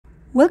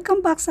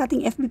Welcome back sa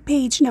ating FB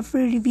page na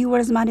free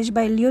reviewers managed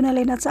by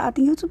Leonalyn at sa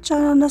ating YouTube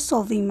channel na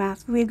Solving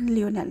Math with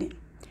Leonalyn.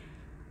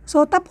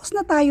 So tapos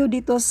na tayo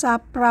dito sa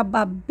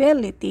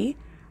probability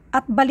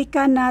at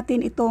balikan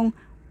natin itong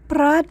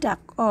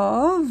product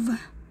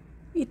of,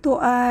 ito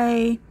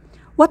ay,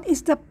 what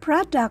is the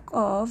product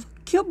of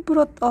cube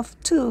root of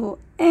 2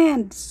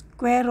 and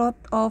square root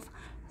of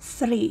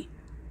 3?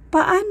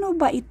 Paano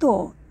ba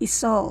ito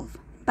isolve?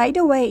 By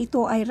the way,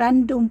 ito ay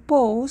random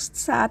post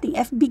sa ating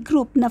FB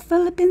group na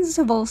Philippine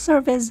Civil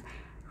Service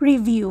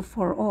Review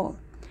for All.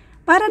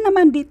 Para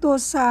naman dito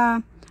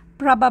sa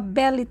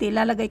probability,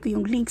 lalagay ko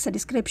yung link sa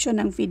description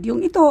ng video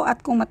ito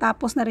at kung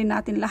matapos na rin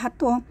natin lahat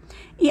to,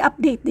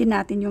 i-update din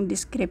natin yung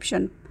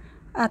description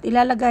at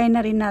ilalagay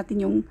na rin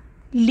natin yung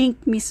link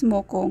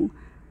mismo kung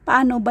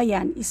paano ba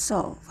yan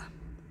isolve.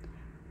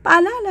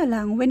 Paalala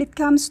lang, when it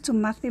comes to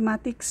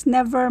mathematics,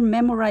 never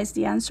memorize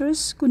the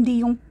answers,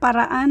 kundi yung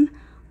paraan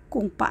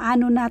kung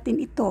paano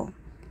natin ito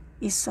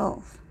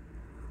isolve.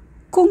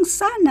 Kung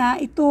sana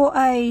ito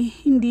ay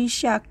hindi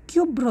siya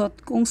cube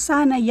root, kung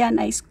sana yan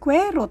ay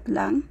square root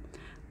lang,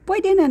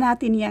 pwede na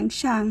natin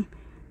siyang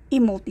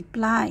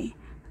i-multiply.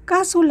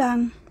 Kaso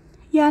lang,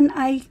 yan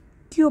ay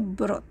cube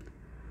root.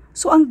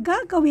 So ang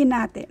gagawin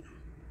natin,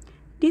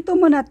 dito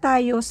muna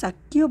tayo sa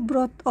cube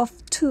root of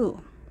 2.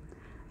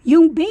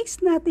 Yung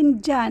base natin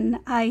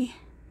dyan ay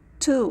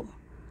 2.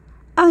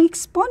 Ang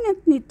exponent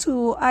ni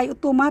 2 ay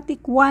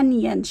automatic 1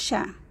 yan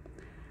siya.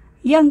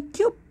 Yang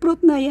cube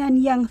root na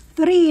yan, yang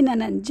 3 na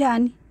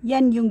nandyan,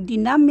 yan yung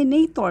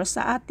denominator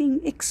sa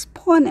ating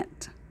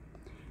exponent.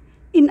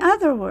 In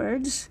other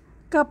words,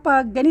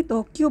 kapag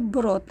ganito, cube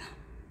root,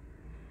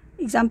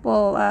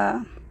 example,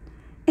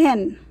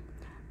 n.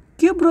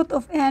 Cube root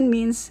of n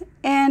means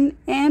n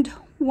and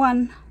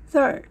 1/3.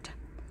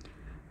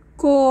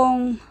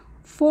 Kung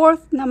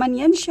fourth naman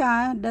yan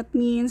siya, that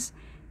means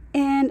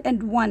n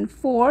and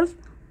 1/4.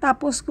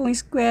 Tapos kung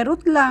square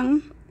root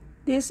lang,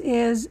 this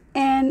is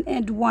n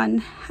and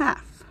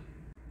 1/2.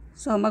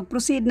 So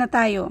mag-proceed na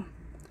tayo.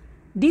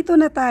 Dito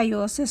na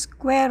tayo sa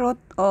square root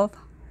of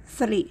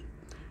 3.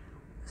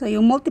 So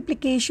yung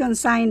multiplication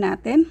sign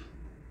natin,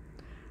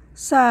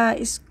 sa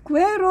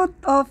square root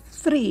of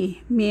 3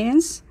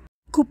 means,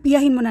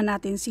 kopyahin muna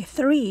natin si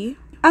 3.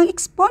 Ang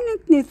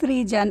exponent ni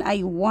 3 dyan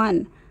ay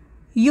 1.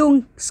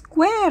 Yung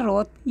square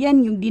root,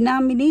 yan yung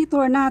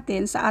denominator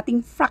natin sa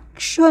ating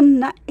fraction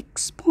na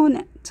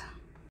exponent.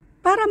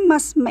 Para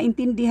mas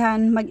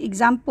maintindihan,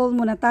 mag-example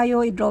muna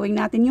tayo,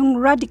 i-drawing natin yung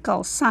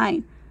radical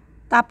sign.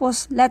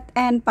 Tapos, let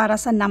n para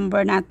sa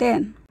number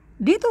natin.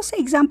 Dito sa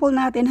example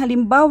natin,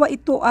 halimbawa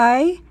ito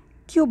ay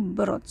cube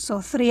root. So,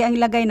 3 ang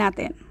ilagay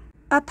natin.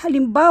 At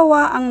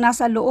halimbawa, ang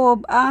nasa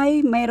loob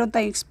ay mayroon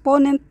tayong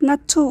exponent na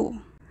 2.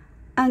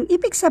 Ang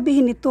ibig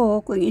sabihin nito,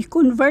 kung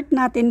i-convert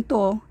natin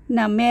to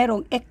na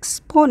merong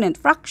exponent,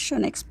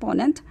 fraction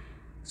exponent,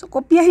 so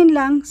kopyahin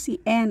lang si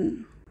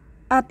n.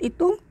 At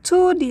itong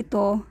 2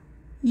 dito,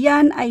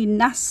 yan ay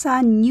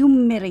nasa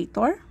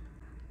numerator.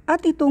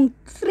 At itong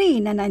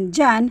 3 na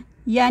nandyan,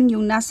 yan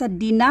yung nasa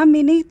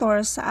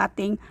denominator sa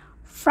ating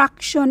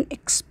fraction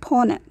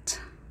exponent.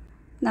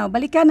 Now,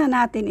 balikan na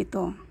natin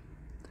ito.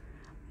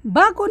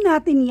 Bago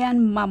natin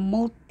yan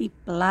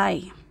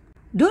ma-multiply,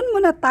 doon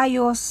muna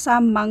tayo sa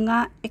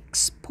mga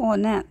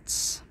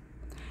exponents.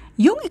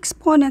 Yung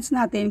exponents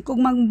natin,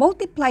 kung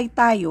mag-multiply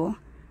tayo,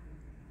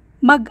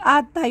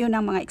 mag-add tayo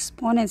ng mga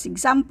exponents.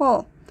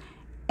 Example,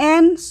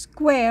 n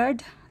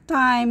squared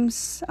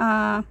times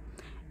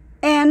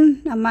n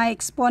na may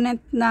exponent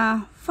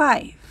na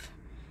 5.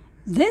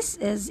 This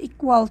is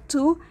equal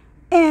to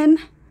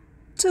n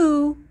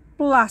 2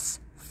 plus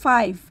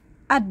 5.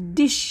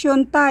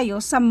 Addition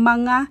tayo sa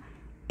mga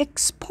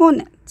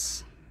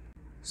exponents.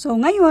 So,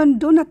 ngayon,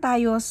 doon na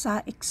tayo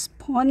sa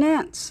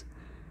exponents.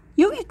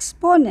 Yung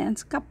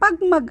exponents,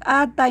 kapag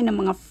mag-add tayo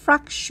ng mga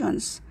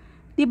fractions,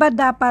 di ba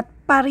dapat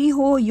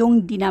pariho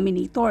yung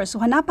denominator?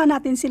 So, hanapan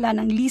natin sila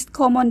ng least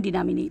common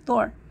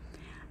denominator.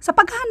 Sa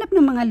paghanap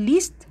ng mga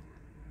least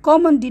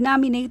common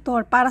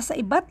denominator para sa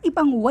iba't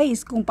ibang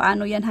ways kung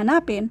paano yan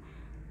hanapin,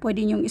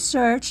 pwede nyong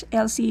i-search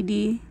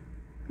LCD,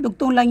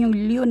 dugtong lang yung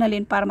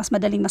Leonalyn para mas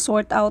madaling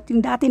ma-sort out yung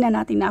dati na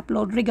natin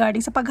na-upload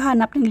regarding sa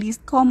paghanap ng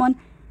least common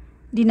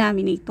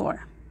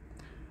denominator.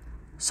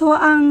 So,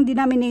 ang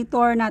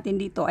denominator natin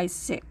dito ay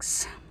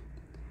 6.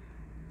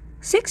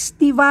 6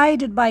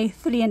 divided by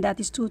 3 and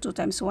that is 2. 2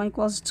 times 1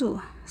 equals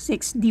 2.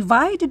 6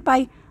 divided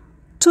by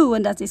 2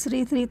 and that is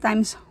 3. 3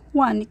 times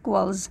 1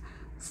 equals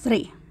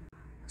 3.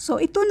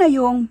 So, ito na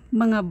yung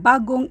mga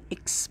bagong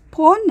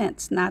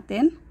exponents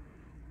natin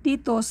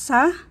dito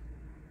sa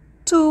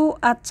 2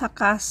 at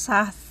saka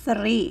sa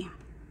 3.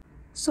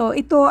 So,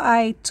 ito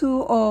ay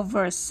 2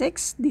 over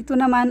 6. Dito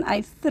naman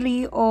ay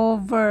 3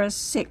 over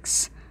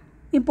 6.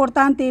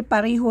 Importante,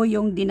 pareho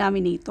yung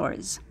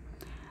denominators.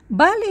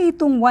 Bali,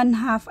 itong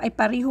 1/2 ay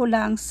pareho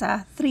lang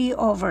sa 3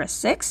 over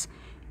 6.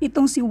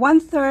 Itong si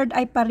 1/3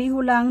 ay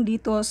pareho lang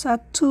dito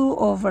sa 2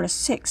 over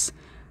 6.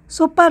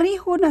 So,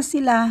 pareho na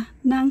sila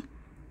ng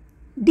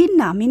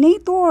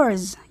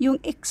denominators, yung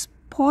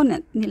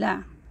exponent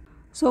nila.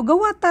 So,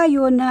 gawa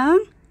tayo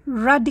ng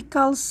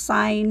radical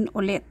sign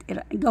ulit.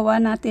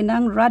 Gawa natin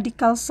ng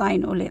radical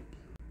sign ulit.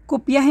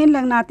 Kopyahin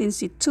lang natin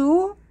si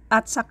 2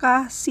 at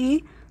saka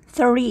si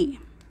 3.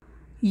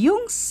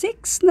 Yung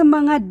 6 na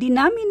mga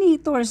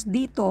denominators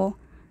dito,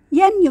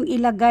 yan yung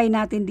ilagay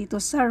natin dito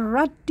sa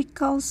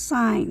radical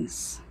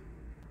signs.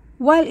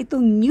 While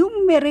itong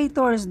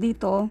numerators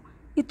dito,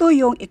 ito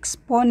yung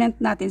exponent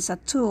natin sa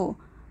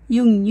 2.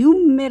 Yung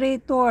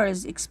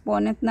numerators,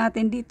 exponent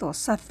natin dito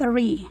sa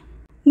 3.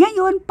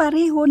 Ngayon,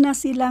 pareho na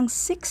silang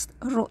 6th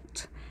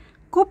root.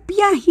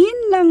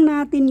 Kopyahin lang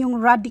natin yung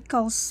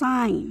radical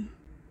sign,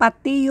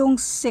 pati yung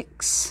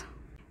 6.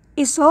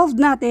 I-solve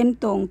natin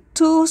tong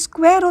 2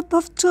 square root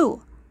of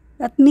 2.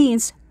 That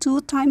means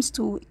 2 times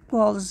 2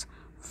 equals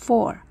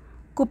 4.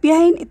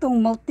 Kopyahin itong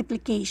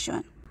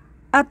multiplication.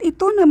 At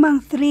ito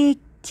namang 3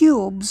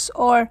 cubes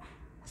or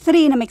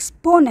 3 na may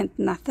exponent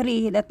na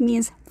 3. That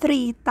means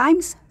 3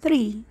 times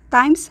 3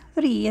 times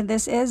 3. And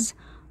this is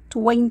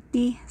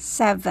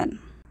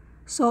 27.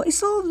 So,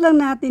 isolve lang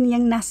natin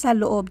yung nasa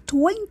loob.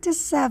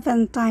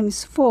 27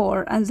 times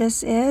 4, and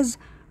this is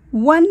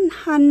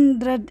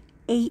 108.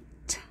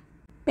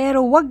 Pero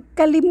wag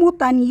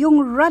kalimutan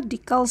yung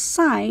radical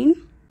sign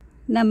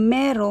na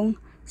merong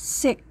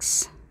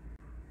 6.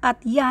 At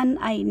yan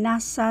ay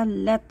nasa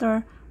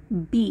letter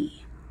B.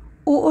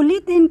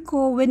 Uulitin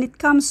ko, when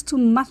it comes to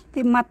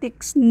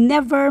mathematics,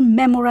 never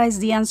memorize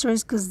the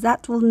answers because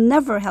that will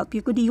never help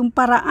you. Kundi yung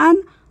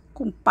paraan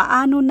kung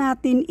paano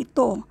natin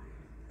ito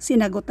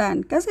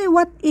sinagutan. Kasi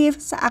what if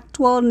sa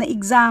actual na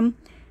exam,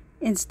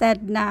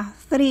 instead na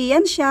 3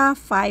 yan siya,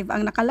 5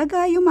 ang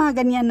nakalagay, yung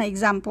mga ganyan na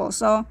example.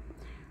 So,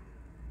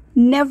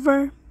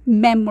 never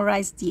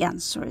memorize the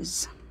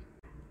answers.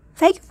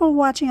 Thank you for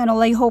watching and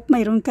all. I hope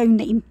mayroon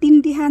kayong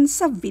naintindihan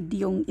sa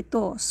videong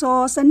ito.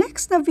 So, sa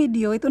next na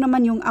video, ito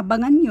naman yung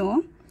abangan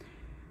nyo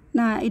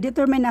na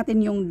i-determine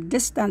natin yung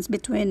distance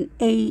between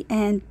A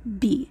and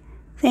B.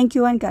 Thank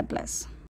you and God bless.